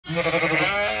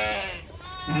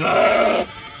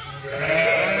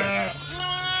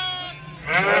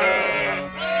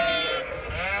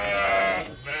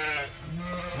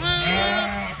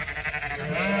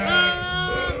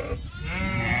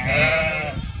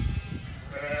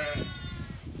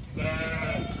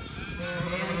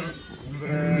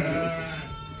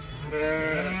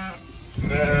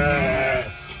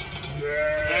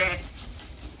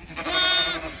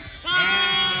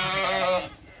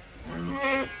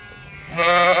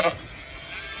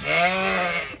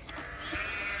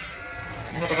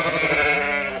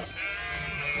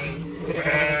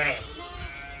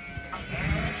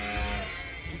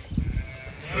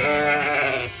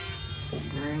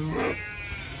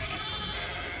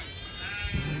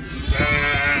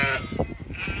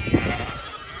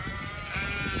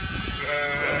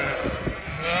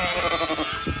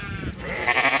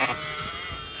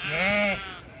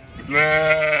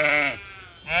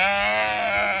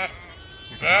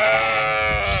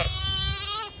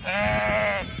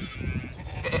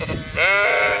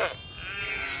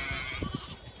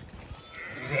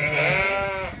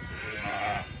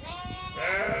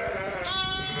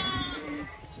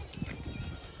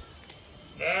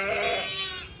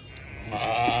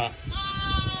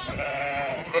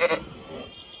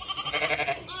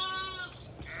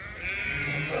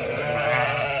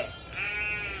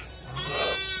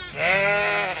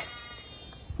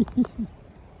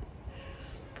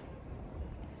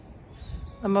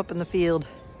I'm up in the field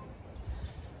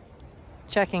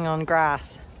checking on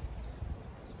grass.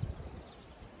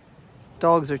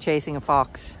 Dogs are chasing a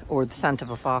fox, or the scent of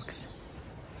a fox.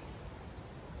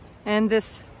 And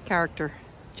this character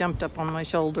jumped up on my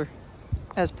shoulder,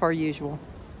 as per usual.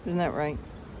 Isn't that right?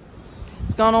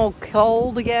 It's gone all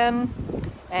cold again,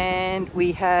 and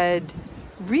we had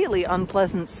really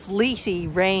unpleasant sleety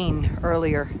rain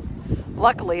earlier.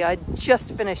 Luckily, I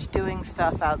just finished doing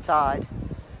stuff outside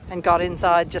and got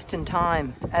inside just in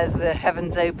time as the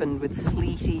heavens opened with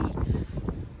sleety,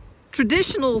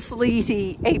 traditional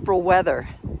sleety April weather.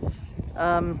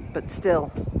 But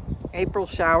still, April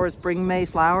showers bring May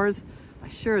flowers. I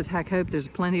sure as heck hope there's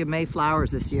plenty of May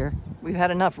flowers this year. We've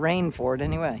had enough rain for it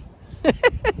anyway.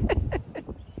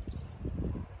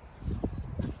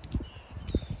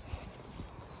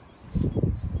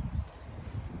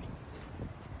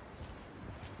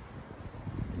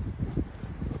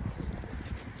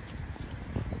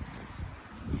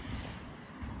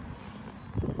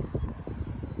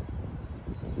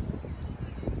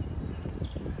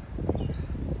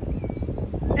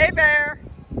 Hey, Bear!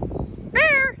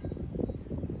 Bear!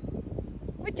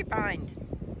 What'd you find?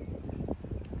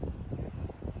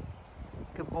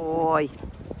 Good boy.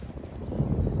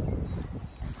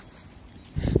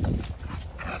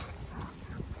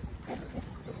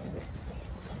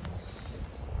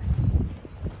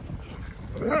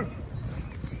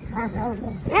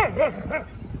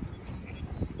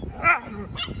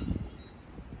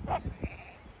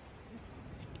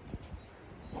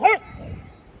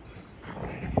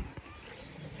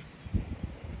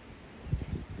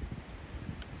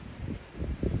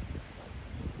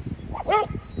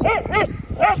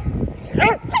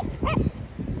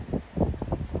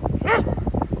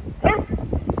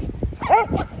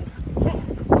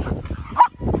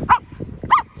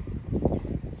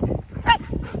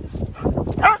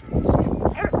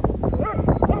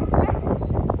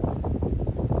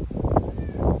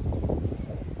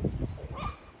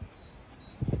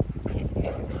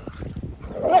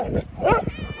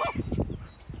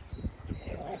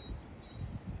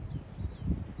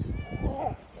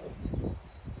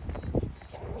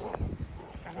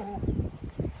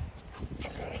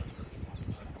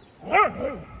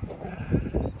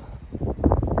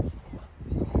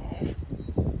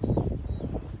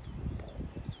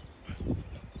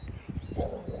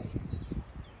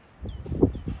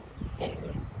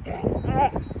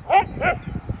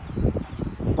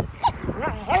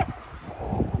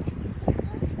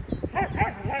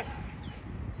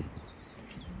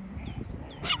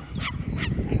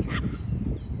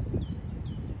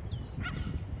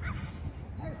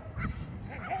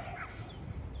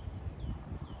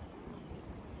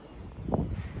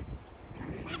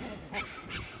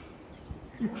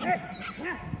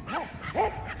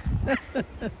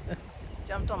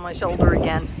 Jumped on my shoulder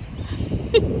again.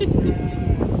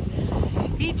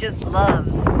 He just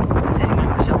loves sitting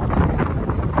on the shoulder,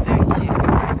 don't you?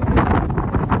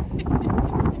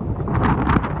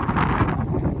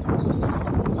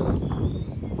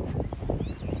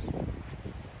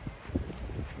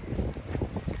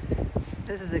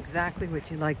 This is exactly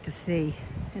what you like to see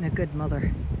in a good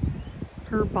mother.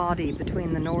 Her body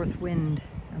between the north wind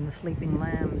and the sleeping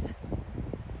lambs.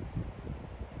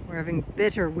 We're having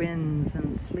bitter winds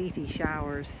and sleety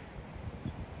showers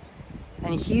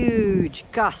and huge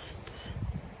gusts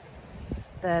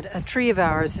that a tree of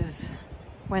ours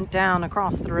went down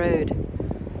across the road.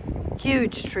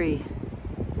 Huge tree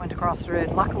went across the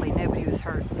road. Luckily nobody was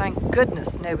hurt. Thank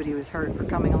goodness nobody was hurt or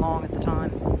coming along at the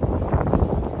time.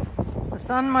 The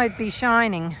sun might be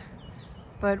shining,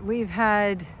 but we've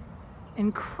had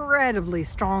incredibly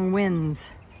strong winds.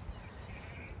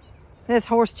 This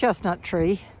horse chestnut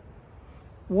tree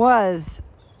was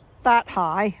that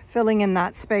high, filling in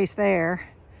that space there,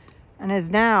 and is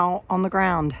now on the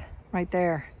ground right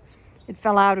there. It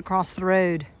fell out across the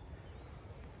road,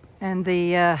 and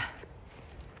the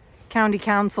county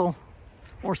council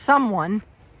or someone,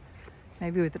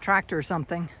 maybe with a tractor or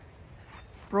something,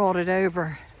 brought it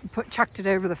over, chucked it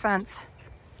over the fence.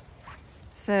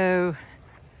 So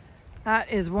that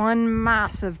is one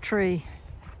massive tree.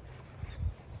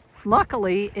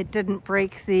 Luckily, it didn't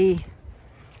break the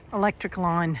electric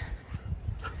line.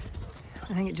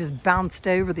 I think it just bounced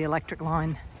over the electric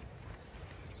line.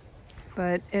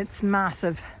 But it's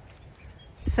massive.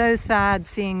 So sad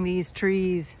seeing these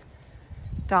trees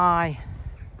die.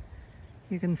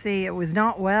 You can see it was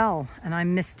not well, and I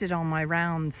missed it on my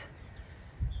rounds.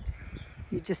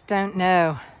 You just don't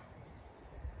know.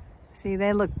 See,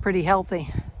 they look pretty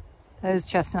healthy, those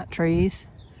chestnut trees.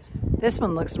 This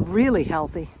one looks really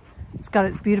healthy. It's got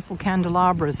its beautiful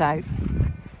candelabras out.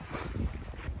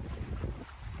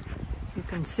 You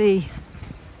can see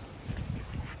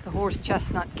the horse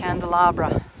chestnut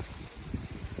candelabra.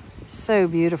 So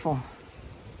beautiful.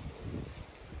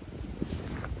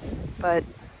 But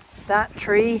that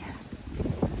tree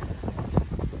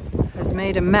has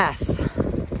made a mess.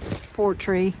 Poor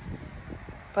tree.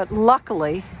 But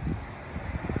luckily,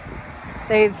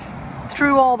 they've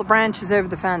threw all the branches over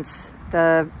the fence,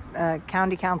 the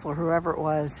county council or whoever it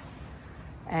was,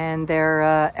 and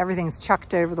everything's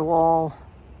chucked over the wall.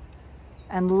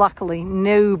 And luckily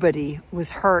nobody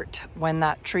was hurt when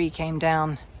that tree came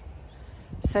down.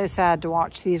 So sad to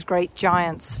watch these great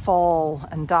giants fall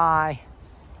and die.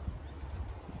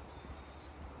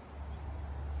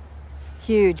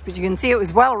 Huge, but you can see it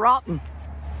was well rotten.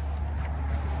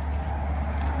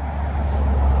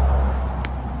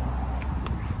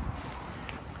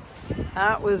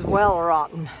 That was well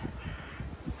rotten.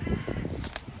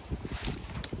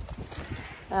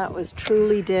 That was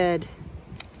truly dead.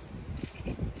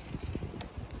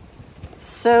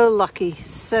 So lucky,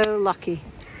 so lucky.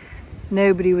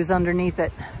 Nobody was underneath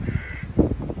it.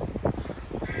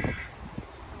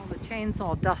 All the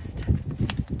chainsaw dust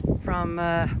from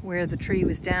where the tree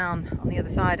was down on the other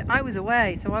side. I was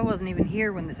away, so I wasn't even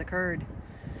here when this occurred.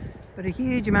 But a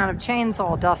huge amount of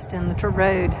chainsaw dust in the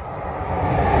road.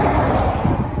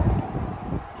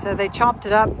 So they chopped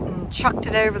it up and chucked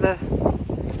it over the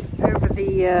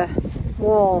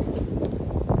wall.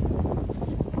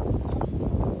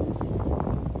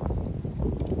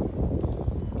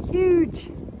 Huge.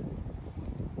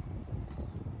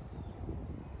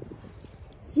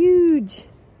 Huge.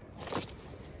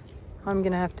 I'm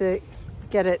gonna have to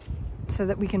get it so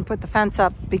that we can put the fence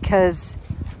up, because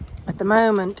at the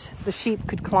moment the sheep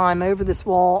could climb over this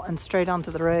wall and straight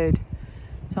onto the road.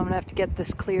 So I'm gonna have to get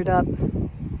this cleared up.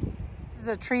 This is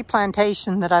a tree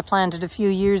plantation that I planted a few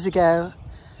years ago.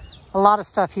 A lot of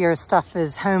stuff here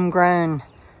is homegrown.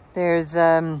 There's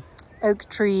oak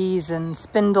trees and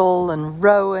spindle and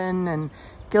rowan and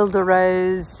gilda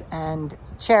rose and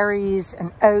cherries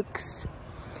and oaks.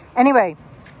 Anyway,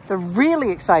 the really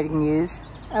exciting news,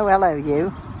 oh hello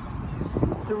you.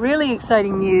 The really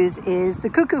exciting news is the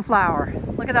cuckoo flower.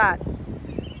 Look at that.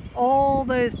 All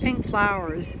those pink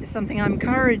flowers is something I'm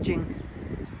encouraging,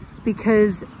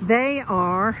 because they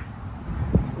are,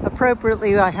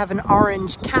 appropriately, I have an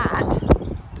orange cat.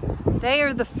 They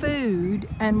are the food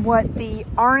and what the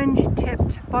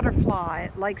orange-tipped butterfly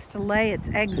likes to lay its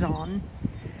eggs on,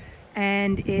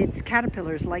 and its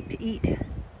caterpillars like to eat.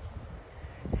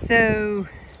 So,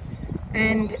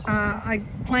 and I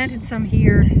planted some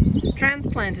here,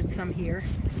 transplanted some here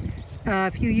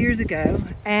a few years ago,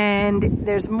 and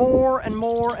there's more and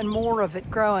more and more of it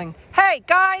growing. Hey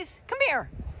guys, come here,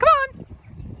 come on,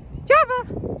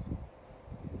 Java.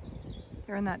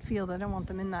 They're in that field. I don't want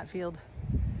them in that field.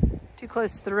 Too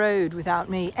close to the road without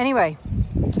me. Anyway,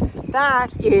 that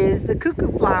is the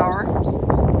cuckoo flower,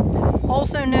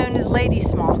 also known as lady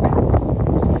smock.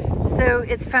 So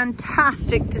it's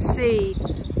fantastic to see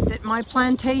that my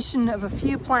plantation of a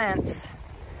few plants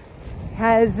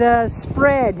has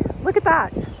spread. Look at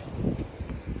that.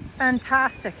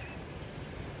 Fantastic.